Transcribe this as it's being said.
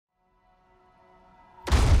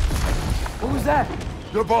What was that?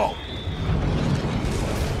 The ball.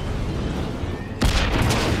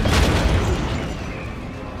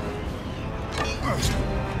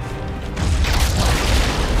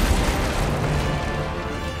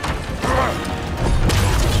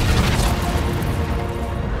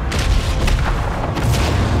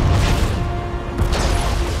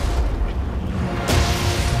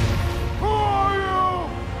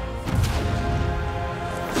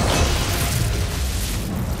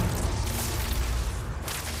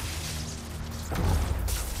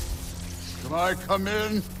 Can I come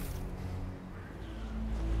in?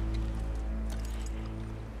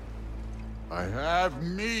 I have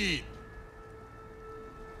meat.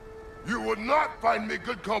 You would not find me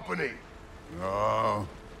good company. No.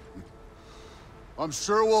 I'm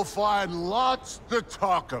sure we'll find lots to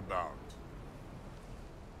talk about.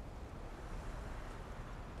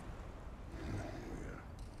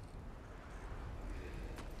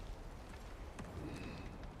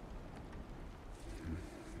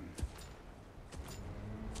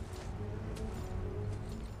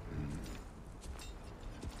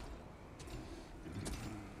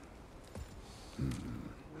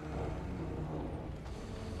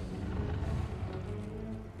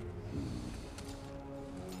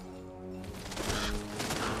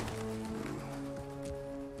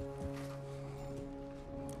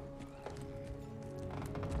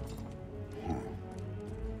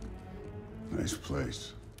 Nice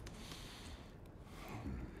place.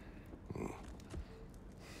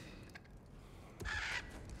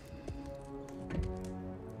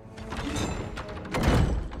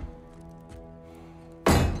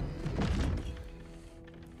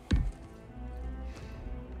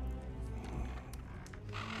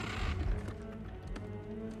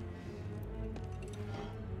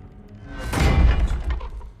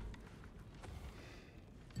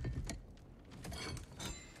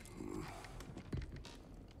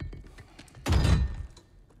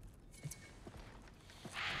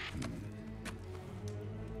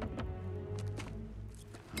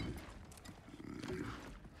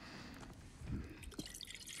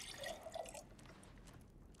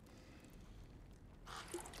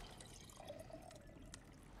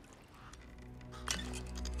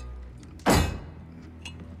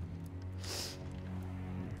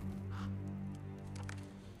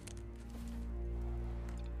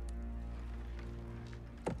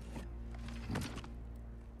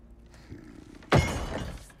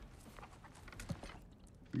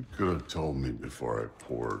 You could have told me before I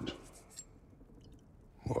poured.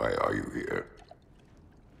 Why are you here?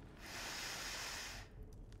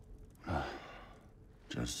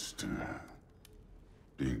 Just,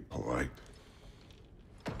 being polite.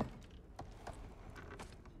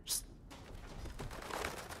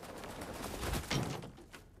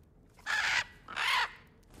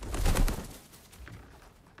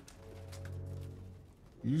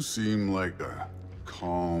 You seem like a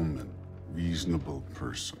calm and reasonable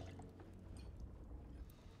person.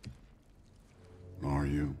 Are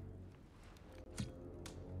you?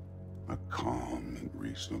 A calm and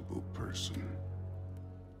reasonable person.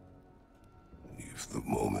 If the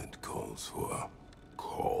moment calls for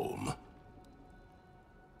calm.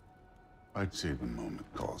 I'd say the moment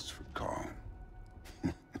calls for calm.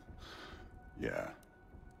 Yeah.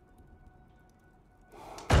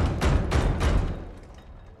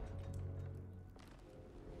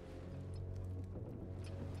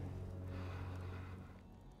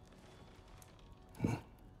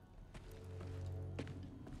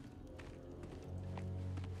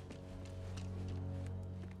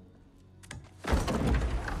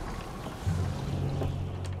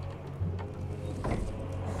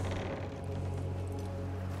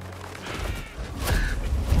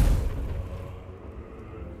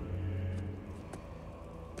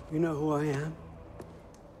 You know who I am?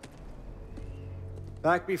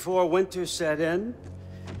 Back before winter set in,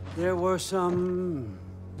 there were some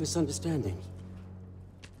misunderstandings.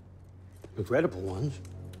 Regrettable ones.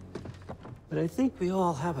 But I think we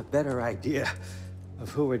all have a better idea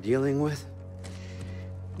of who we're dealing with.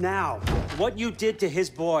 Now, what you did to his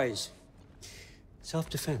boys.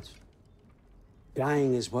 Self-defense.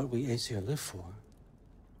 Dying is what we Aesir live for.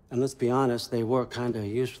 And let's be honest, they were kinda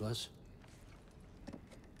useless.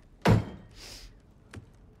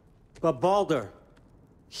 But Baldur,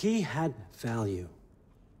 he had value.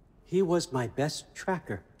 He was my best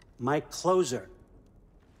tracker, my closer.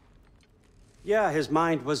 Yeah, his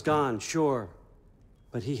mind was gone, sure.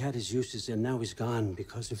 But he had his uses, and now he's gone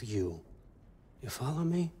because of you. You follow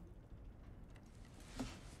me?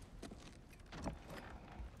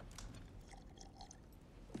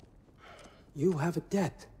 You have a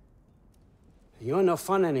debt. You're no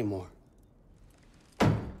fun anymore.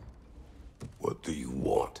 What do you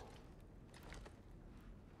want?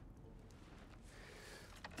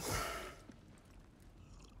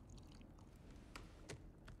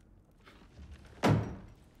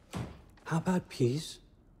 How about peace?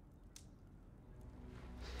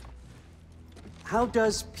 How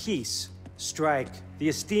does peace strike the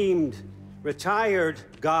esteemed, retired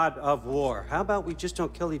god of war? How about we just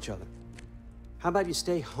don't kill each other? How about you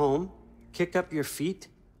stay home, kick up your feet,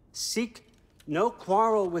 seek no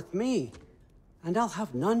quarrel with me, and I'll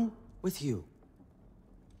have none with you.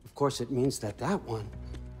 Of course, it means that that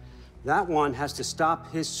one has to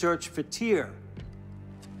stop his search for Tyr.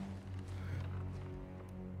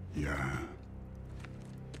 Yeah.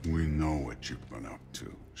 We know what you've been up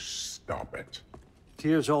to. Stop it.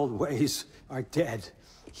 Tyr's old ways are dead.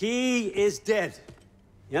 He is dead.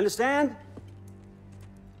 You understand?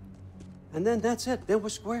 And then that's it. Then we're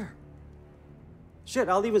square. Shit,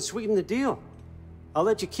 I'll even sweeten the deal. I'll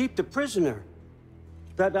let you keep the prisoner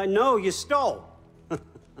that I know you stole.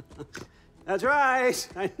 That's right.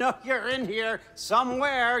 I know you're in here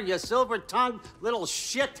somewhere, you silver-tongued little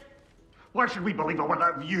shit. Why should we believe a word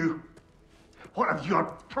out of you? What have your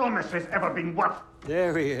promises ever been worth?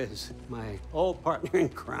 There he is, my old partner in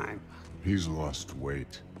crime. He's lost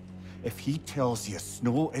weight. If he tells you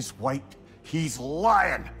snow is white, he's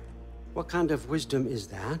lying. What kind of wisdom is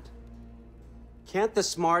that? Can't the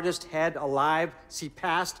smartest head alive see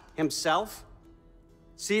past himself?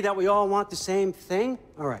 See that we all want the same thing?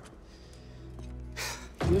 All right.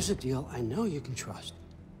 Here's a deal I know you can trust.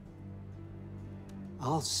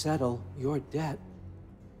 I'll settle your debt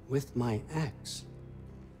with my ex.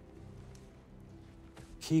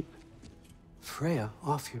 Keep Freya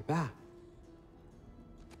off your back.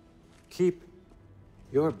 Keep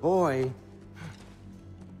your boy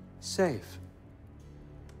safe.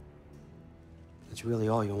 That's really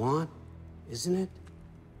all you want, isn't it?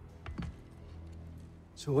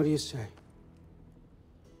 So what do you say?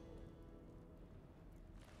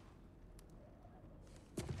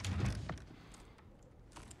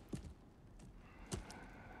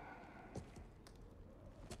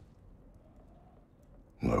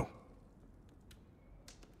 No.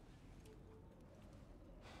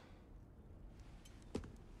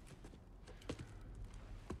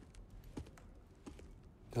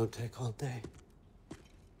 Don't take all day.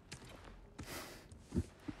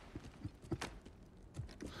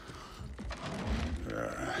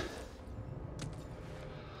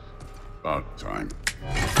 About time.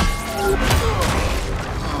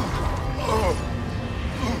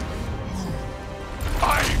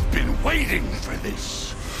 I've been waiting for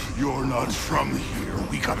this. You're not from here.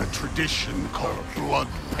 We got a tradition called blood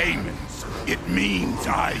payments. It means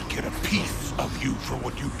I get a piece of you for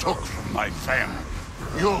what you took from my family.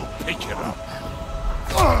 You'll pick it up.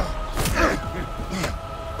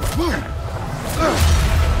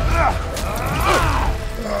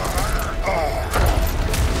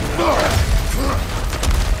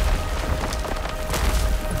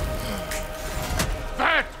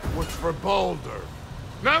 That was for Baldur.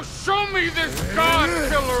 Now show me this god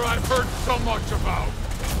killer I've heard so much about.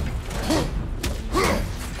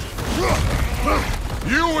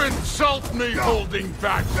 You insult me holding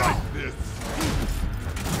back like this.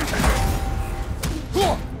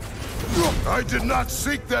 I did not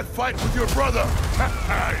seek that fight with your brother.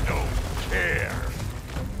 I don't care.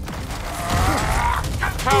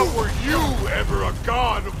 How were you ever a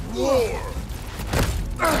god of war?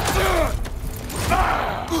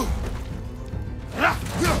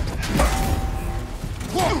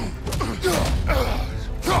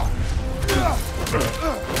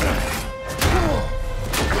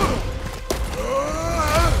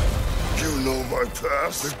 You know my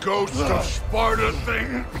past. The ghost of Sparta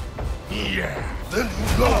thing? Yeah. Then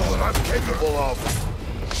you know what I'm capable of.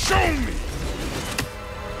 Show me!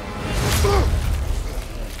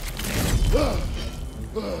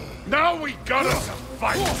 Now we got us a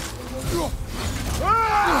fight!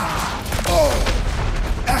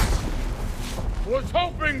 Was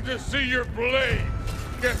hoping to see your blade.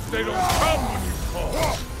 Guess they don't come when you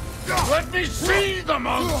call. Let me see the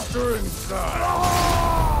monster inside!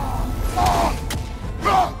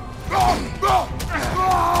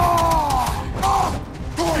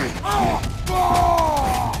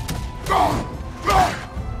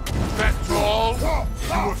 That's all?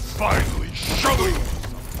 You were finally showing me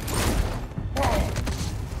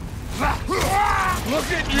something. Look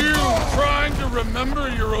at you, trying to remember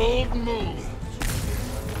your old moves.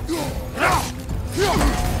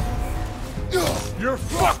 You're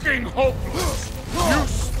fucking hopeless. You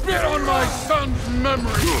spit on my son's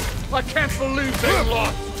memory. I can't believe they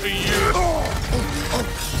lost to you.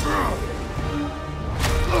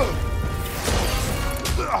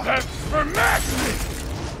 That's for magic!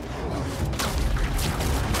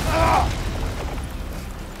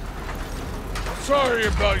 Sorry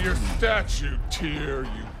about your statue, Tyr,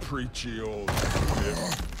 you preachy old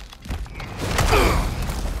simp.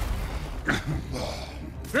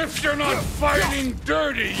 If you're not fighting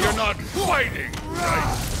dirty, you're not fighting,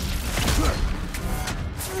 right?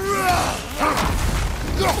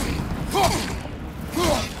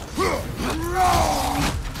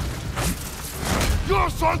 Your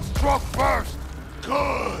son struck first!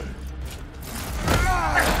 Good!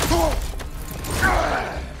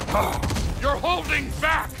 You're holding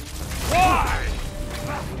back! Why?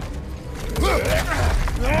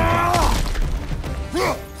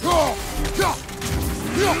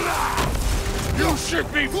 You should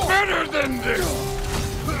be better than this!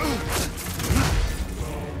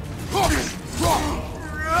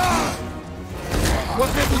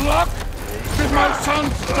 Was it luck? Did my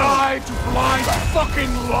sons die to blind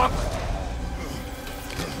fucking luck?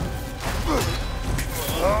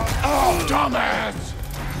 Dumbass!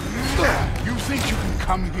 You think you can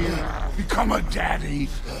come here, become a daddy,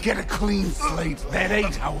 get a clean slate? That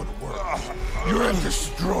ain't how it works. You're a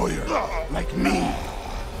destroyer, like me.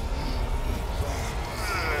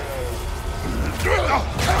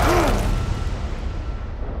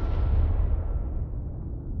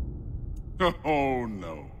 Oh,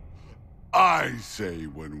 no. I say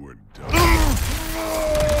when we're done.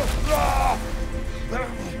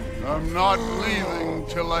 I'm not leaving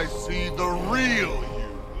till I see the real you.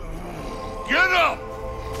 Get up!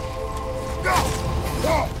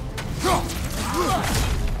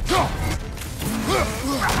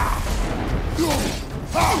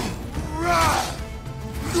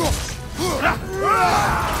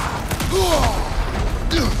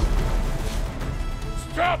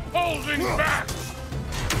 Stop holding back!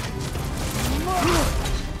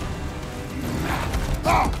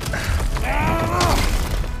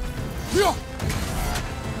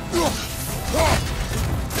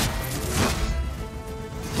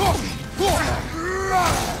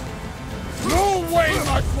 No way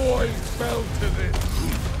my boys fell to this!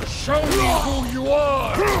 Show me who you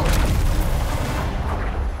are!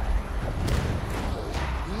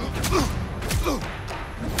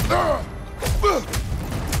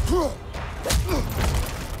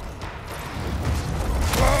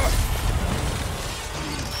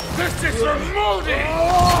 This is for Modi!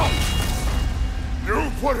 You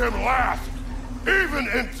put him last, even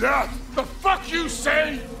in death! The fuck you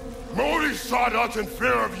say? Modi sought us in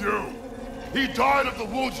fear of you. He died of the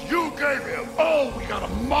wounds you gave him. Oh, we got a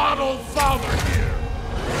model father here!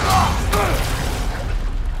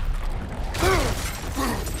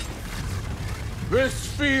 This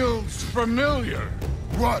feels familiar.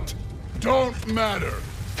 What? Don't matter.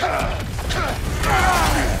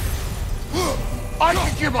 I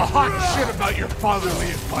can give a hot shit about your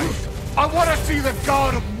fatherly advice. I want to see the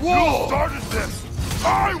god of war! You started this!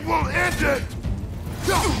 I will end it!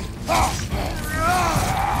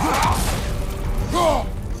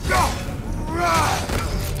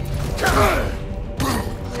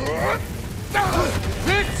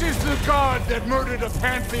 This is the god that murdered a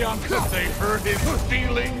pantheon because they hurt his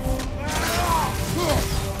feelings?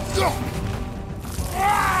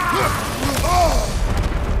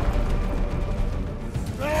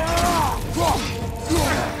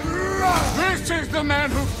 This is the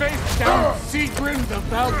man who faced down Sigrun, the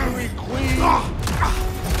Valkyrie Queen?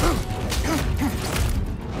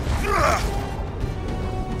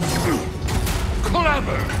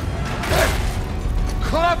 Clever!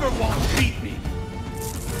 Clever won't beat me!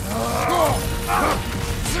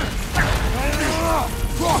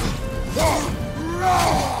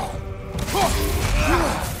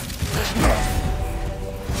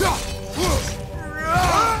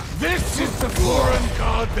 This is the foreign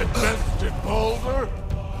god that bested Baldur?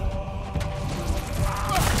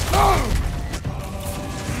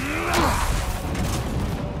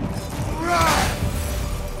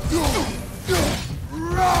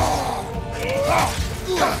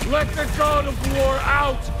 Let the god of war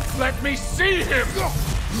out! Let me see him!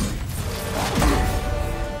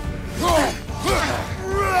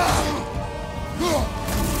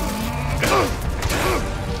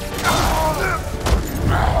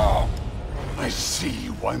 I see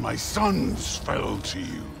why my sons fell to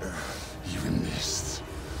you. Even this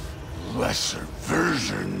lesser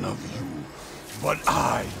version of you. But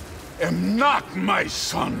I am not my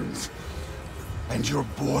sons. And your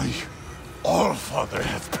boy, Allfather,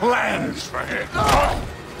 has plans for him.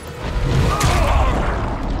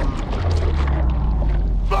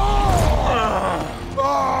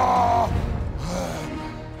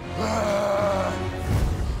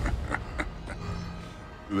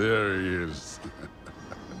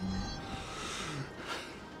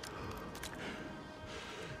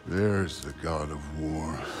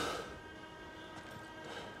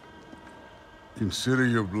 Consider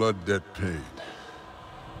your blood debt paid.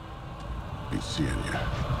 Be seeing ya.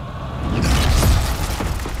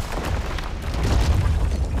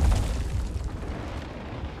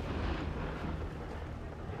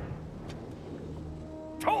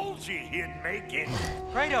 Told you he'd make it.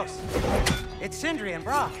 Kratos! It's Sindri and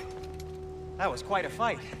Brock. That was quite a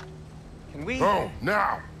fight. Can we... Oh,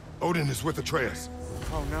 now! Odin is with Atreus.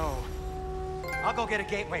 Oh, no. I'll go get a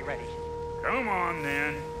gateway ready. Come on,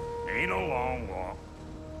 then. Ain't a long walk.